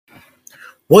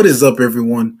What is up,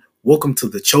 everyone? Welcome to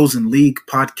the Chosen League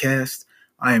podcast.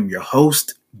 I am your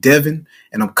host, Devin,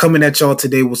 and I'm coming at y'all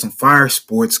today with some fire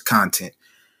sports content.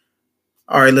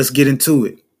 All right, let's get into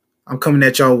it. I'm coming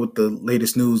at y'all with the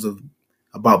latest news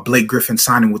about Blake Griffin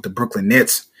signing with the Brooklyn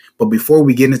Nets. But before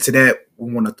we get into that, I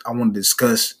want to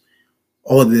discuss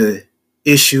all the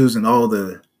issues and all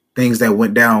the things that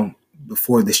went down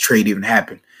before this trade even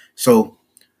happened. So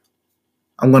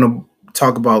I'm going to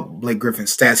talk about Blake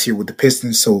Griffin's stats here with the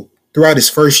Pistons. So throughout his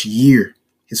first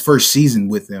season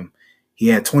with them, he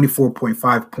had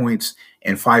 24.5 points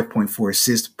and 5.4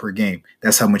 assists per game.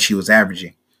 That's how much he was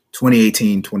averaging,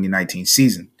 2018-2019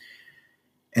 season.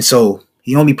 And so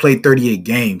he only played 38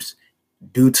 games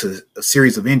due to a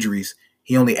series of injuries.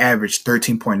 He only averaged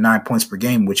 13.9 points per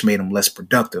game, which made him less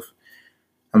productive.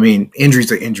 I mean, injuries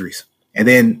are injuries. And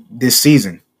then this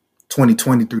season,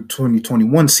 2020 through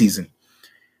 2021 season,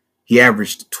 he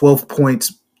averaged 12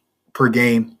 points per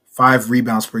game, 5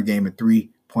 rebounds per game, and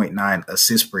 3.9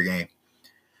 assists per game.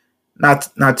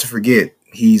 Not to forget,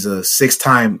 he's a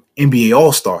 6-time NBA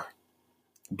All-Star,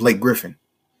 Blake Griffin.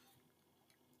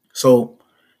 So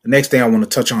the next thing I want to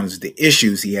touch on is the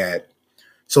issues he had.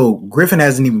 So Griffin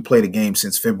hasn't even played a game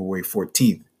since February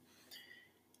 14th.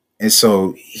 And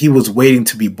so he was waiting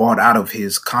to be bought out of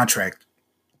his contract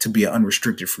to be an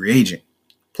unrestricted free agent.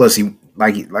 Plus, he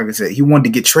like I said, he wanted to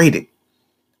get traded.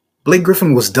 Blake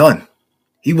Griffin was done.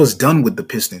 He was done with the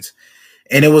Pistons.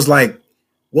 And it was like,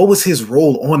 what was his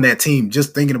role on that team?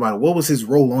 Just thinking about it, what was his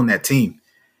role on that team?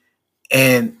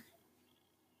 And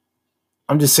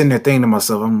I'm just sitting there thinking to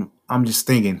myself, I'm just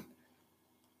thinking,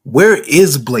 where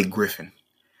is Blake Griffin?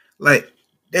 Like,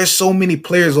 there's so many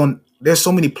players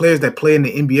that play in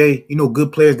the NBA,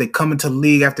 good players that come into the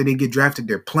league after they get drafted,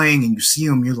 they're playing and you see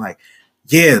them, you're like,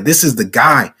 yeah, this is the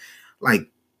guy. Like,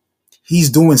 he's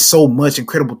doing so much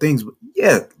incredible things. But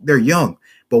yeah, they're young.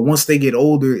 But once they get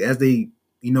older, as they,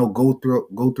 go through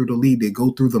the league, they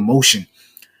go through the motion.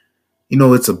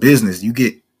 It's a business.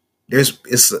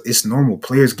 It's normal.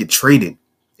 Players get traded.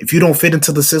 If you don't fit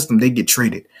into the system, they get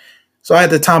traded. So at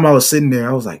the time I was sitting there,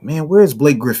 I was like, man, where's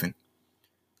Blake Griffin?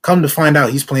 Come to find out,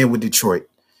 he's playing with Detroit.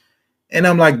 And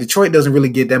I'm like, Detroit doesn't really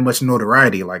get that much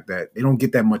notoriety like that. They don't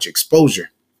get that much exposure.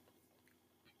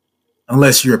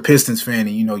 Unless you're a Pistons fan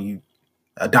and, you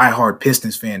a diehard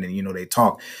Pistons fan and, they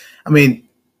talk. I mean,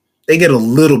 they get a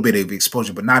little bit of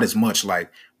exposure, but not as much like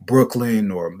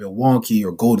Brooklyn or Milwaukee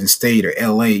or Golden State or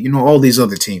LA, all these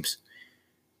other teams.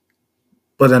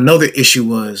 But another issue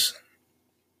was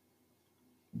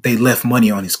they left money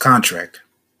on his contract.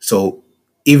 So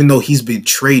even though he's been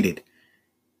traded,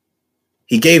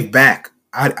 he gave back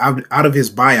out of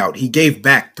his buyout. He gave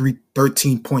back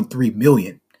 $13.3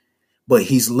 million, but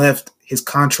he's left his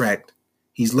contract.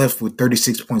 He's left with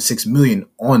 $36.6 million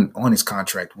on his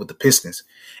contract with the Pistons,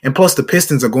 and plus the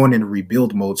Pistons are going into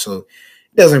rebuild mode, so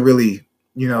it doesn't really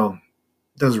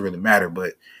matter.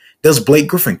 But does Blake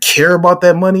Griffin care about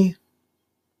that money?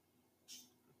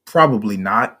 Probably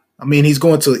not. I mean, he's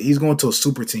going to a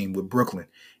super team with Brooklyn.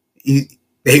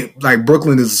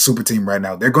 Brooklyn is a super team right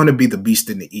now. They're going to be the beast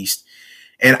in the East.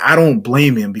 And I don't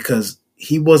blame him because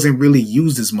he wasn't really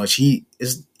used as much.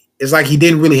 It's like he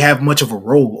didn't really have much of a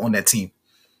role on that team.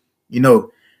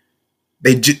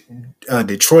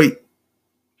 Detroit,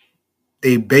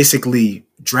 they basically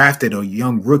drafted a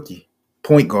young rookie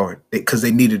point guard because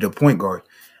they needed a point guard.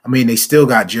 I mean, they still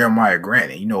got Jeremiah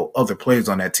Grant and, other players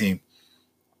on that team.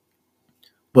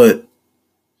 But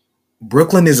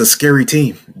Brooklyn is a scary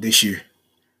team this year.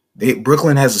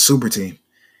 Brooklyn has a super team.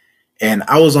 And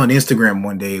I was on Instagram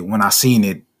one day when I seen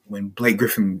it, when Blake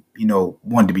Griffin,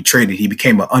 wanted to be traded, he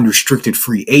became an unrestricted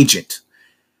free agent.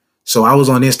 So I was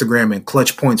on Instagram and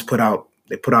Clutch Points put out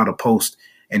a post,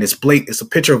 and it's a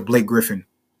picture of Blake Griffin.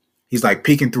 He's like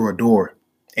peeking through a door,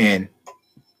 and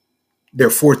there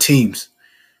are 4 teams.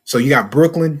 So you got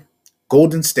Brooklyn,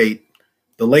 Golden State,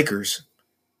 the Lakers,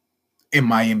 and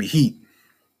Miami Heat.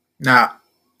 Now,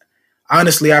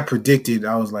 honestly, I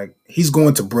was like, he's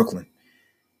going to Brooklyn.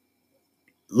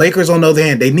 Lakers, on the other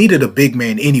hand, they needed a big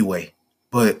man anyway.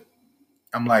 But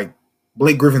I'm like,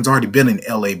 Blake Griffin's already been in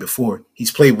LA before.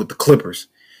 He's played with the Clippers.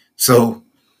 So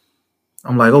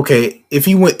I'm like, okay, if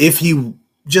he would have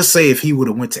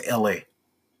went to LA,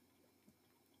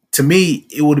 to me,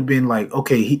 it would have been like,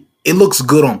 okay, it looks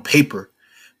good on paper,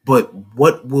 but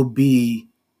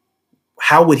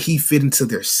how would he fit into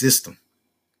their system?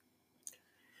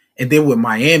 And then with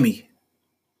Miami,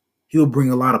 he would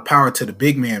bring a lot of power to the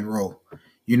big man role.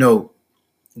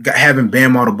 Having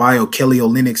Bam Adebayo, Kelly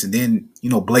Olynyk, and then,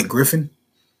 Blake Griffin.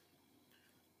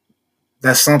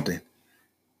 That's something.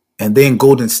 And then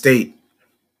Golden State,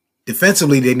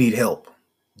 defensively, they need help.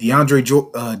 not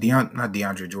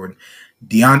DeAndre Jordan,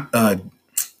 Deon,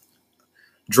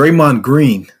 Draymond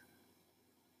Green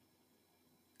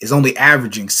is only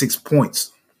averaging 6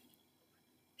 points.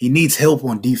 He needs help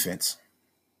on defense.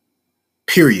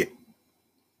 Period.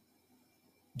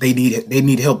 They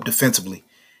need help defensively,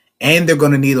 and they're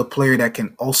going to need a player that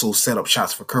can also set up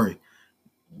shots for Curry.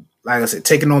 Like I said,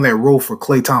 taking on that role for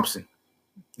Klay Thompson.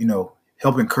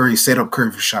 Helping Curry set up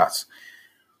Curry for shots.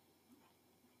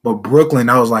 But Brooklyn,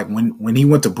 I was like, when he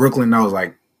went to Brooklyn, I was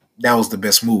like, that was the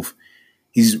best move.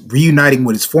 He's reuniting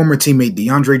with his former teammate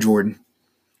DeAndre Jordan,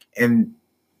 and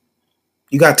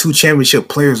you got 2 championship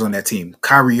players on that team,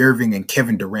 Kyrie Irving and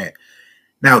Kevin Durant.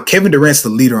 Now, Kevin Durant's the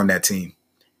leader on that team.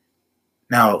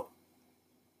 Now,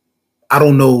 I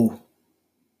don't know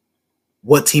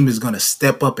what team is going to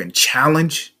step up and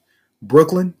challenge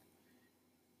Brooklyn.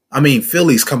 I mean,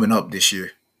 Philly's coming up this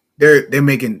year. They're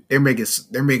making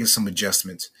some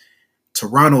adjustments.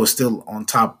 Toronto is still on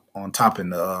top in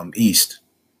the East.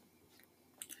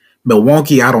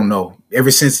 Milwaukee, I don't know.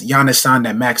 Ever since Giannis signed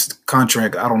that max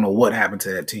contract, I don't know what happened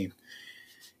to that team.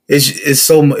 It's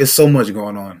so much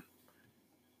going on.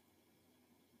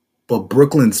 But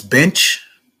Brooklyn's bench,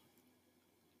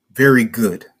 very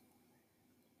good.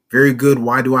 Very good.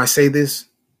 Why do I say this?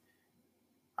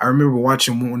 I remember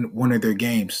watching one of their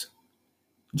games.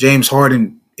 James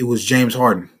Harden, it was James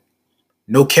Harden.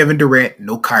 No Kevin Durant,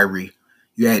 no Kyrie.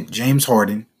 You had James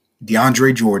Harden,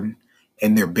 DeAndre Jordan,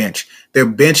 and their bench. Their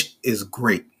bench is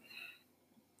great.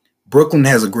 Brooklyn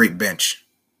has a great bench.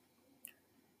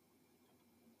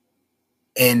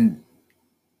 And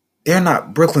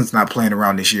Brooklyn's not playing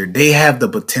around this year. They have the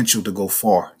potential to go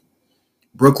far.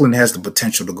 Brooklyn has the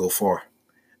potential to go far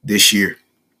this year.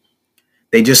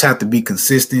 They just have to be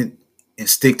consistent and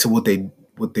stick to what they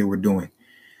were doing.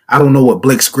 I don't know what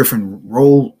Blake's Griffin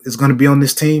role is going to be on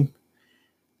this team.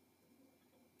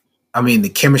 I mean, the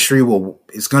chemistry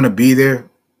is going to be there.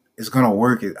 It's going to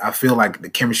work. I feel like the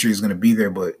chemistry is going to be there,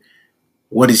 but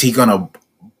what is he going to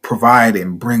provide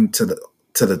and bring to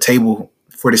the table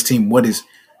for this team? What is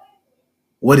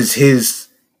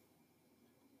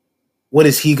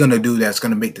he going to do that's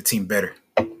going to make the team better,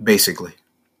 basically?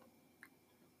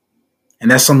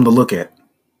 And that's something to look at.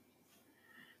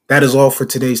 That is all for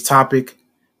today's topic.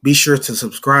 Be sure to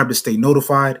subscribe to stay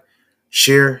notified,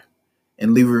 share,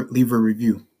 and leave a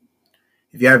review.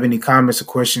 If you have any comments or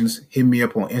questions, hit me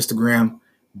up on Instagram,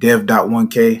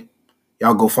 dev.1k.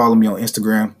 Y'all go follow me on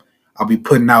Instagram. I'll be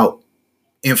putting out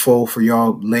info for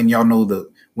y'all, letting y'all know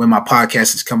when my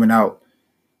podcast is coming out.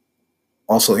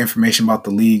 Also information about the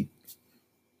league.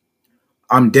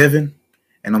 I'm Devin,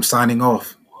 and I'm signing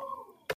off.